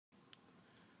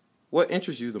What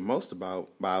interests you the most about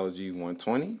Biology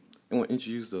 120, and what interests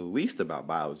you the least about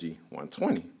Biology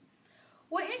 120?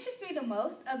 What interests me the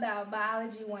most about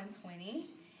Biology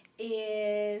 120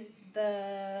 is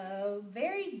the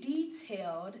very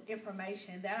detailed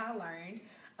information that I learned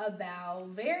about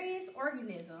various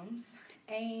organisms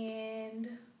and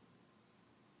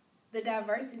the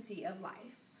diversity of life.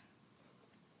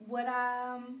 What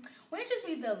interests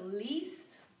me the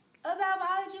least about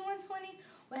Biology 120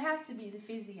 would have to be the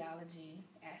physiology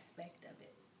aspect of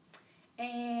it.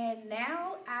 And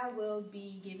now I will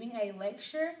be giving a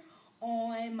lecture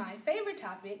on my favorite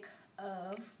topic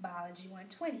of Biology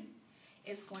 120.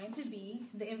 It's going to be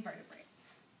the invertebrates.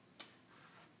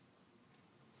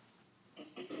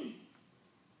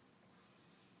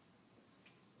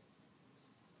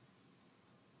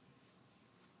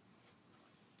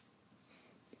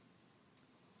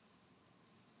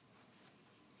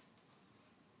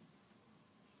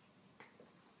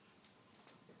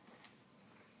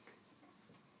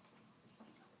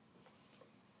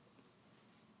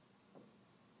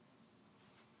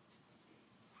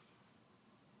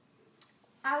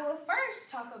 I will first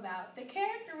talk about the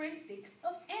characteristics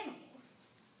of animals.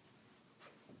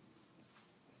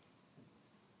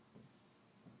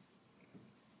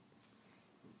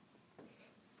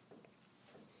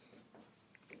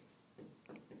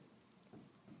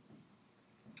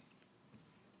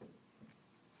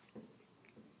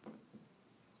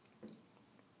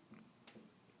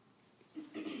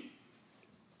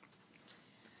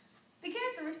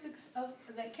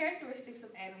 The characteristics of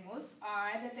animals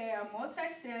are that they are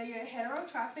multicellular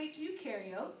heterotrophic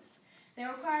eukaryotes. They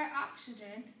require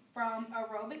oxygen from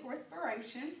aerobic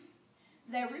respiration.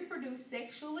 They reproduce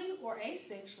sexually or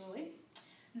asexually.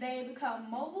 They become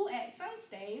mobile at some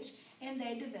stage, and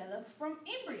they develop from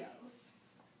embryos.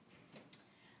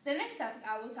 The next topic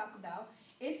I will talk about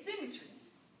is symmetry.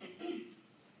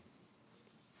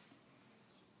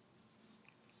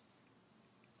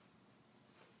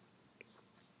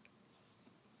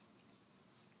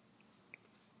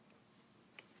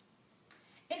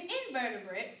 An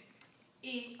invertebrate,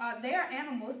 they are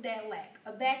animals that lack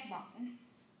a backbone.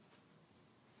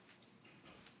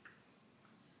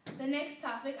 The next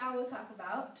topic I will talk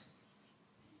about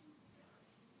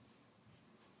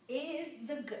is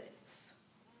the guts.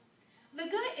 The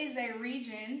gut is a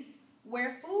region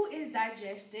where food is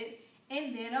digested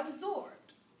and then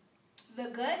absorbed. The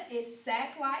gut is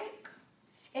sac-like.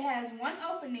 It has one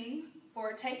opening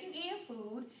for taking in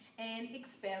food and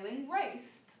expelling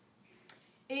waste.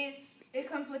 It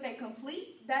comes with a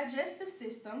complete digestive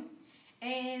system,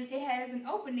 and it has an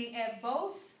opening at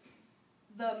both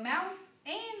the mouth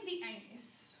and the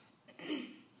anus.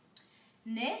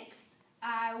 Next,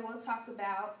 I will talk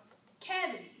about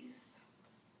cavities,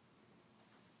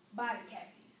 body cavities.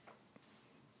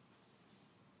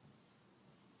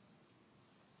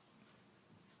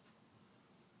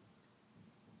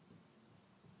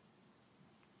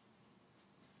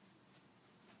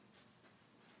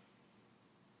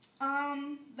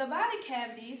 The body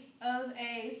cavities of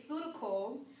a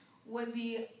pseudocole would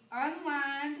be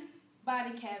unlined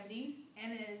body cavity,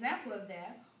 and an example of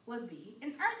that would be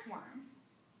an earthworm.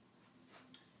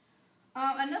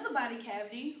 Another body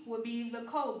cavity would be the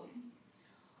colon,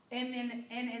 and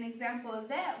an example of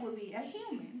that would be a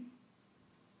human,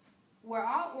 where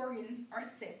all organs are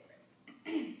separate.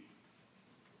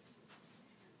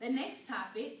 The next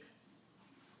topic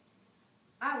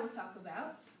I will talk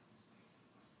about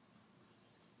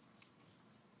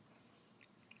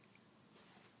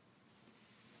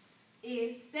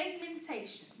is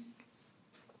segmentation.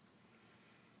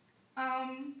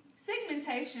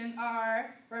 Segmentation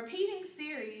are repeating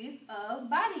series of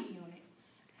body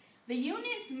units. The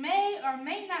units may or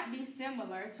may not be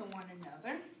similar to one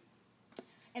another.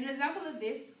 An example of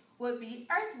this would be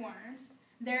earthworms.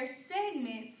 Their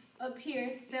segments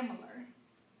appear similar.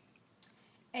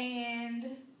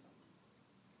 And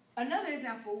another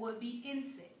example would be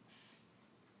insects.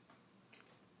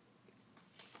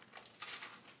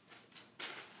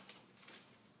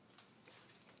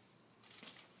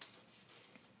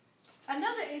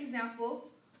 Another example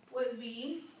would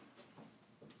be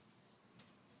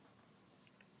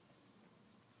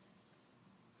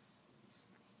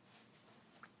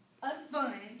a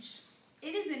sponge.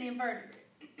 It is an invertebrate.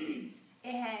 It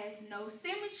has no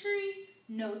symmetry,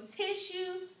 no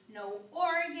tissue, no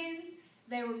organs.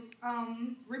 They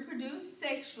reproduce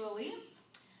sexually.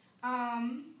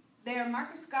 They are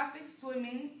microscopic,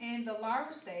 swimming in the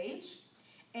larval stage,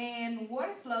 and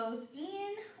water flows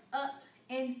in, up,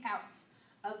 and out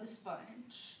of the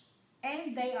sponge.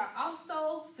 And they are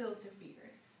also filter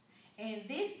feeders. And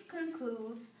this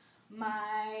concludes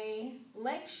my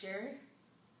lecture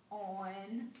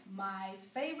on my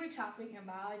favorite topic in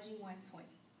Biology 120.